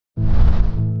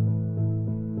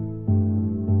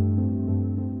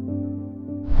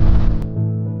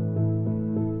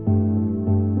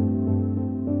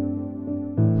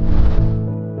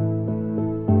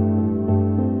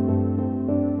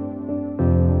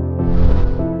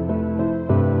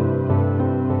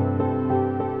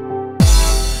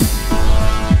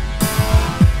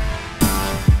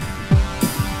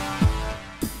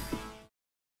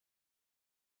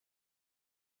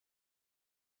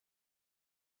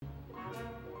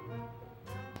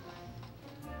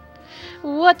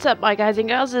What's up, my guys and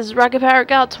gals? This is Rocket Power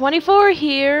Gal 24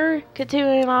 here,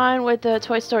 continuing on with the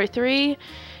Toy Story 3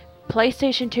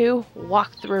 PlayStation 2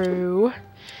 walkthrough.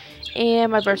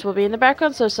 And my birds will be in the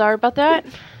background, so sorry about that.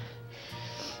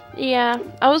 Yeah,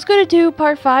 I was gonna do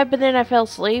part 5, but then I fell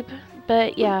asleep.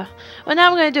 But yeah, well, now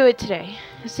I'm gonna do it today.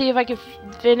 See if I can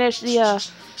finish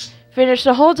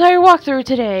the whole entire walkthrough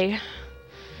today.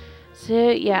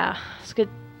 So yeah, let's get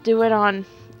do it on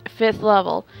 5th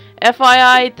level.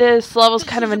 FYI, this level's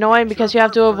kind of annoying because you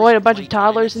have to avoid a bunch of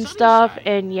toddlers and stuff,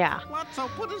 and yeah.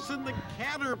 Put us in the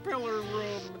caterpillar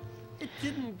room. It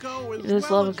didn't go as This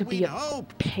well level as could be we'd a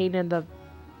hoped. pain in the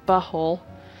butthole.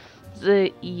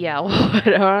 Yeah, I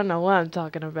don't know what I'm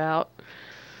talking about.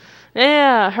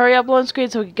 Yeah, hurry up on screen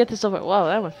so we can get this over. Whoa,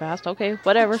 that went fast. Okay,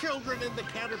 whatever. Children in the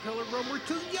caterpillar room were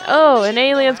too young. Oh, They an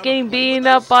didn't know alien's how to getting play beaten with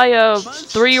up us. by a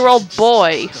Buzz 3-year-old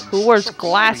boy who wears before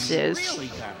he glasses. really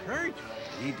got hurt.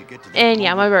 Need to get to the And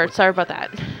yeah, my mobile bird. Sorry about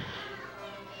that.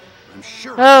 I'm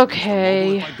sure I can reach the Okay.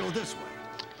 mobile if I go this way.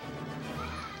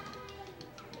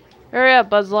 Hurry up,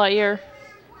 Buzz Lightyear.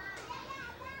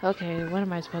 Okay, where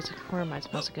am I supposed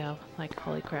to go? Like,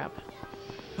 holy crap.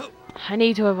 I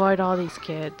need to avoid all these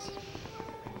kids.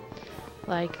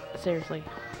 Like, seriously.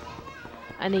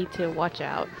 I need to watch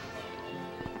out.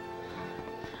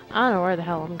 I don't know where the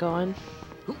hell I'm going.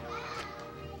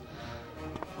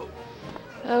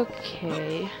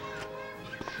 Okay.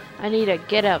 I need to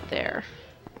get up there.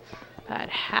 But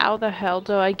how the hell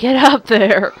do I get up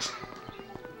there?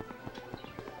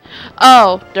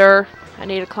 Oh, I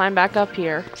need to climb back up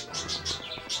here.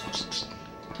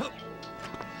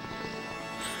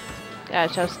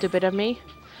 Gosh, how stupid of me.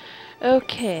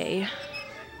 Okay.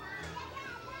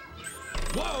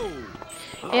 Whoa!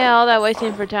 Yeah, all that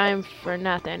wasting for time for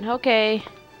nothing. Okay.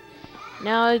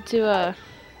 Now to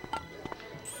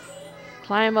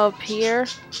climb up here.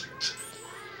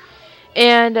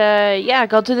 And yeah,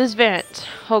 go to this vent.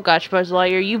 Oh gosh, Buzz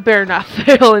Lightyear, you better not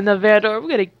fail in the vent or I'm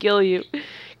gonna kill you.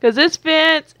 Because this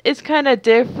vent is kind of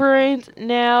different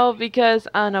now because,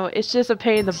 I don't know, it's just a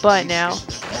pain in the butt now.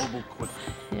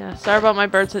 Yeah, sorry about my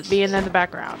birds being in the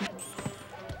background.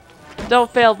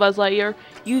 Don't fail, Buzz Lightyear.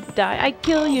 You die, I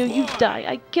kill you. You die,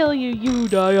 I kill you. You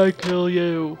die, I kill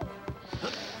you.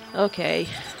 Okay.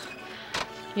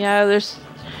 Yeah, there's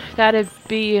gotta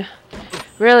be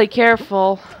really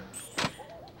careful.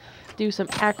 Do some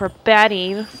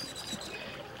acrobating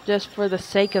just for the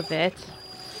sake of it.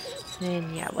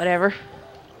 And yeah, whatever.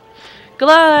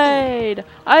 Glide!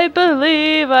 I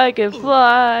believe I can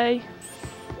fly.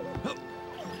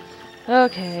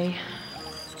 Okay.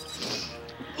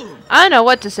 I don't know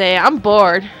what to say. I'm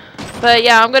bored. But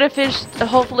yeah, I'm gonna finish.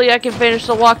 Hopefully I can finish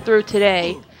the walkthrough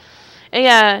today. And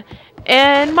yeah.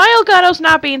 And my Elgato's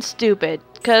not being stupid.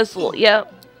 Cause, yeah.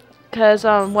 Cause,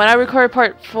 when I recorded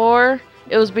part 4,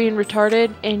 it was being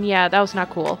retarded. And yeah, that was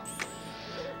not cool.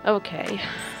 Okay.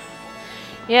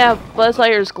 Yeah, Buzz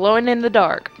Lightyear's glowing in the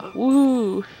dark.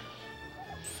 Woo!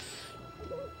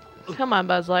 Come on,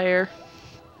 Buzz Lightyear.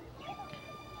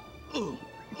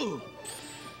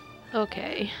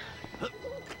 Okay.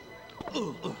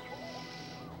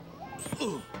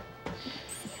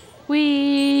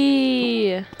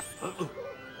 Whee!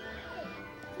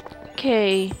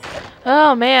 Okay.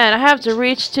 Oh man, I have to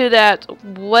reach to that,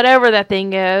 whatever that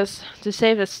thing is, to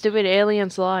save the stupid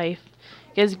alien's life.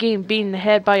 He's getting beaten in the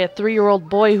head by a 3-year-old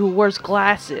boy who wears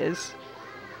glasses.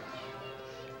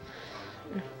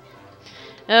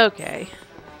 Okay.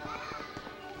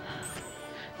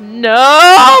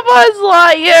 No, Buzz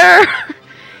Lightyear!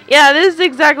 Yeah, this is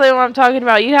exactly what I'm talking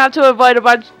about. You have to avoid a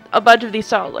bunch of these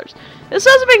toddlers. This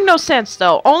doesn't make no sense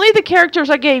though. Only the characters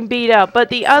are getting beat up, but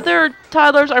the other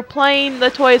toddlers are playing the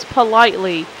toys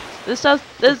politely. This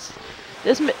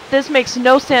makes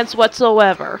no sense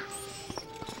whatsoever.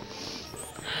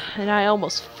 And I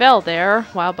almost fell there.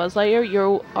 Wow, Buzz Lightyear,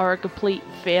 you are a complete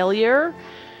failure.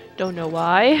 Don't know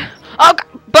why. Oh,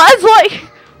 Buzz Lightyear!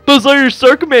 Buzz Lightyear,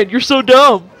 Circuman, you're so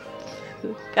dumb.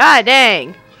 God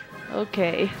dang.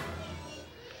 Okay.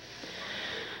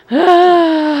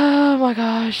 Oh my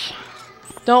gosh.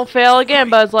 Don't fail again,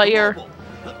 Buzz Lightyear.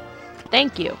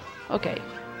 Thank you. Okay.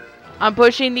 I'm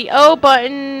pushing the O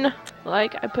button.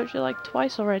 Like, I pushed it like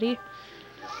twice already.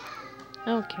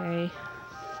 Okay.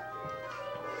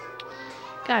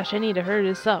 Gosh, I need to hurry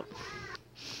this up.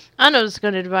 I know it's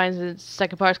going to divide into the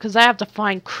second part because I have to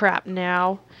find crap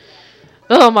now.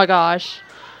 Oh my gosh.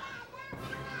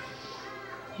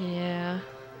 Yeah.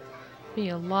 Be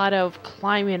a lot of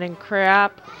climbing and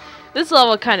crap. This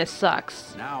level kind of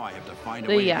sucks. Now I have to find a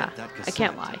But way yeah, to get that I cassette.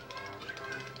 can't lie.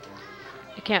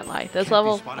 I can't lie. This Can't be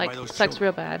level, spotted like, by those sucks children.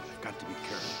 real bad. Got to be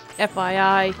careful.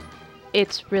 FYI.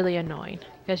 it's really annoying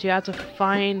because you have to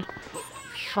find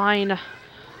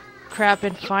crap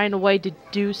and find a way to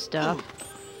do stuff.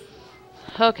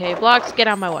 Okay, blocks, get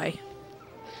out of my way.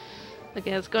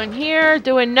 Okay, let's go in here,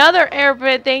 do another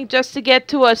airbit thing just to get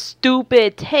to a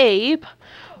stupid tape.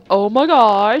 Oh my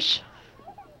gosh.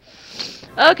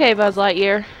 Okay, Buzz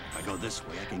Lightyear. I go this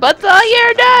way. I can Buzz get that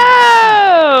Lightyear,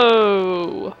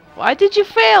 no! Why did you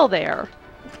fail there?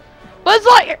 Buzz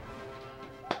Lightyear!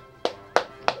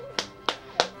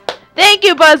 Thank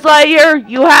you, Buzz Lightyear!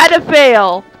 You had to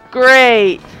fail!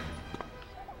 Great!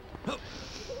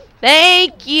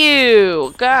 Thank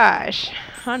you! Gosh.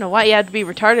 I don't know why you had to be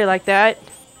retarded like that.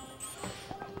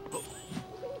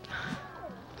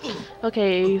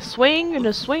 Okay, swing, and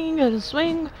a swing, and a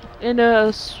swing, and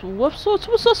a swing!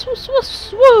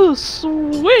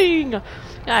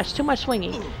 Gosh, too much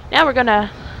swinging. Now we're gonna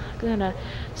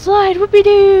slide,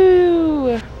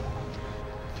 whoopie-doo!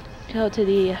 Go to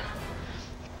the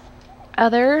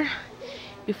other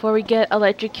before we get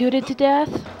electrocuted to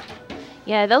death.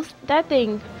 Yeah,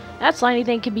 that slimy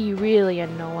thing can be really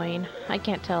annoying. I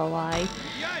can't tell a lie.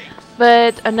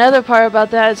 But another part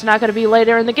about that is not going to be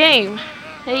later in the game.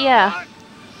 Hey, yeah.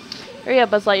 Hurry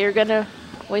up, Buzz Lightyear. You're going to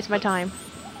waste my time.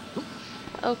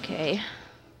 Okay.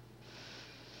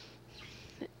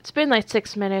 It's been like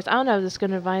 6 minutes. I don't know if this is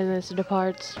going to divide this into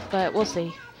parts, but we'll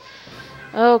see.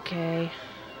 Okay.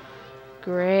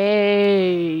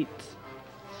 Great.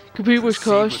 Compete with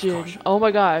caution. Oh my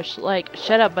gosh. Like,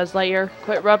 shut up, Buzz Lightyear.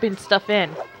 Quit rubbing stuff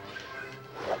in.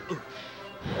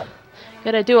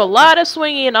 Gotta do a lot of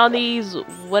swinging on these,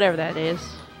 whatever that is.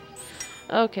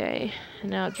 Okay.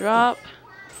 Now drop.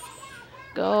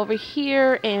 Go over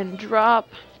here and drop.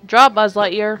 Drop, Buzz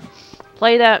Lightyear.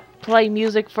 Play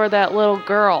music for that little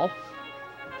girl.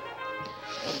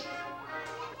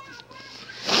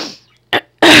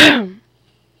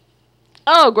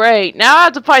 Oh great, now I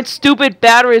have to find stupid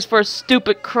batteries for a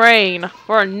stupid crane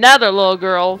for another little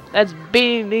girl that's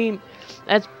beating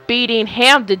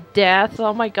Ham to death.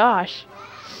 Oh my gosh.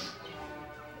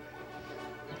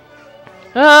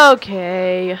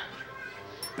 Okay.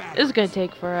 This is gonna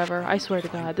take forever. I swear to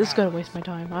God, this is gonna waste my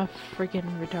time. I'm freaking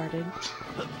retarded.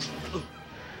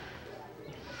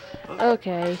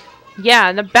 Okay. Yeah,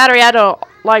 and the battery had to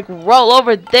like roll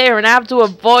over there and I have to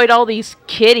avoid all these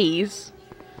kitties.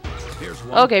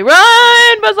 Okay,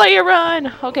 run! Buzz Lightyear,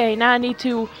 run! Okay, now I need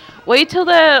to wait till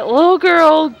the little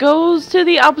girl goes to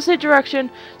the opposite direction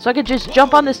so I can just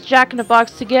jump on this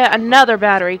jack-in-the-box to get another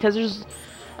battery, because there's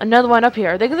another one up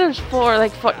here. I think there's four,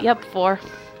 yep, 4.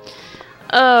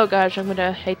 Oh gosh, I'm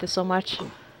gonna hate this so much.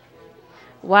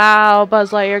 Wow, Buzz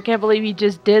Lightyear, can't believe you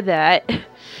just did that.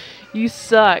 You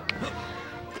suck.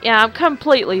 Yeah, I'm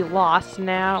completely lost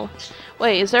now.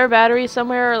 Wait, is there a battery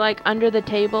somewhere, like, under the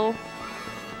table?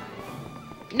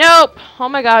 Nope! Oh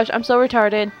my gosh, I'm so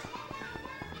retarded.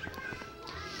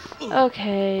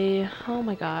 Okay. Oh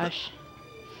my gosh.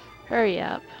 Hurry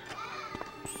up.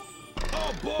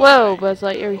 Whoa, Buzz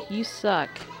Lightyear, you suck.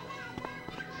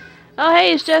 Oh,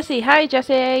 hey, it's Jesse. Hi,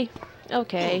 Jesse.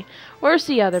 Okay. Where's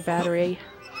the other battery?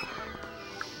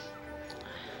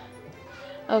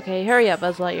 Okay, hurry up,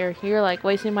 Buzz Lightyear. You're, like,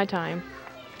 wasting my time.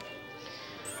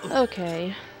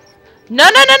 Okay. No,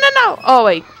 no, no, no, no! Oh,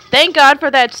 wait. Thank God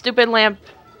for that stupid lamp.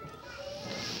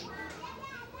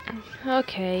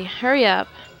 Okay, hurry up.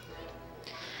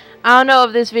 I don't know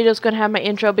if this video is gonna have my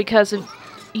intro because the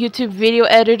YouTube video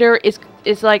editor is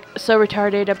like so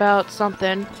retarded about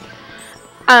something.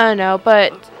 I don't know,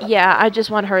 but yeah, I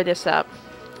just want to hurry this up.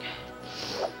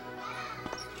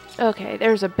 Okay,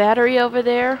 there's a battery over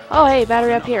there. Oh, hey,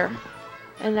 battery up here.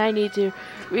 And I need to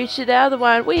reach to the other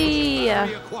one. Whee!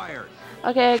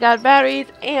 Okay, I got batteries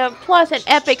and plus an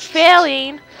epic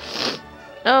failing.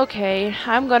 Okay,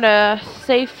 I'm gonna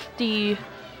safety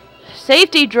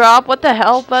drop. What the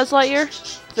hell, Buzz Lightyear?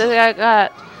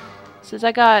 Since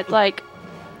I got like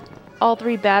all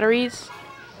 3 batteries.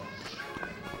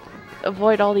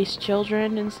 Avoid all these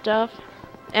children and stuff.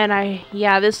 And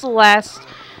yeah, this is the last.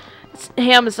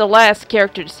 Ham is the last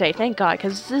character to save. Thank God,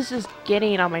 because this is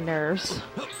getting on my nerves.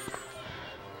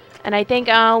 And I think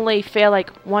I only failed like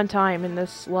 1 time in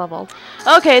this level.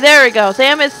 Okay, there we go.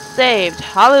 Sam is saved.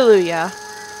 Hallelujah.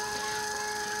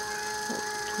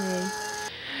 Okay.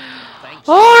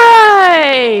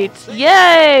 Alright!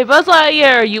 Yay! Buzz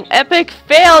Lightyear, you epic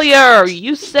failure!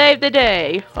 You saved the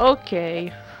day.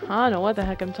 Okay. I don't know what the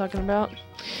heck I'm talking about.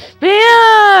 But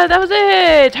yeah, that was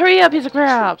it! Hurry up, piece of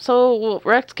crap! So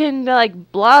Rex can like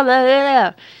blah blah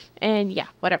blah. And yeah,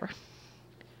 whatever.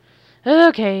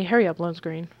 Okay, hurry up, lone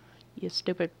screen. You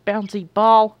stupid bouncy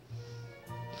ball.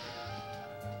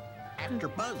 After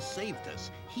Buzz saved us,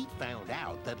 he found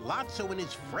out that Lotso and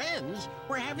his friends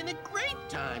were having a great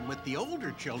time with the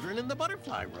older children in the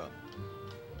butterfly room.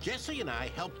 Jesse and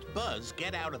I helped Buzz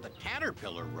get out of the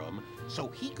caterpillar room so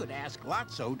he could ask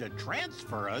Lotso to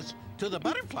transfer us to the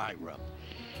butterfly room.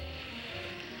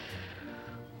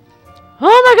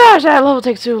 Oh my gosh, that level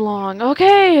takes too long.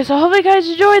 Okay, so I hope you guys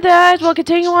enjoyed that. We'll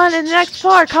continue on in the next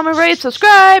part. Comment, rate,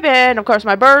 subscribe, and of course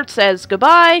my bird says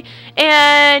goodbye.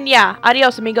 And yeah,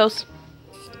 adios amigos.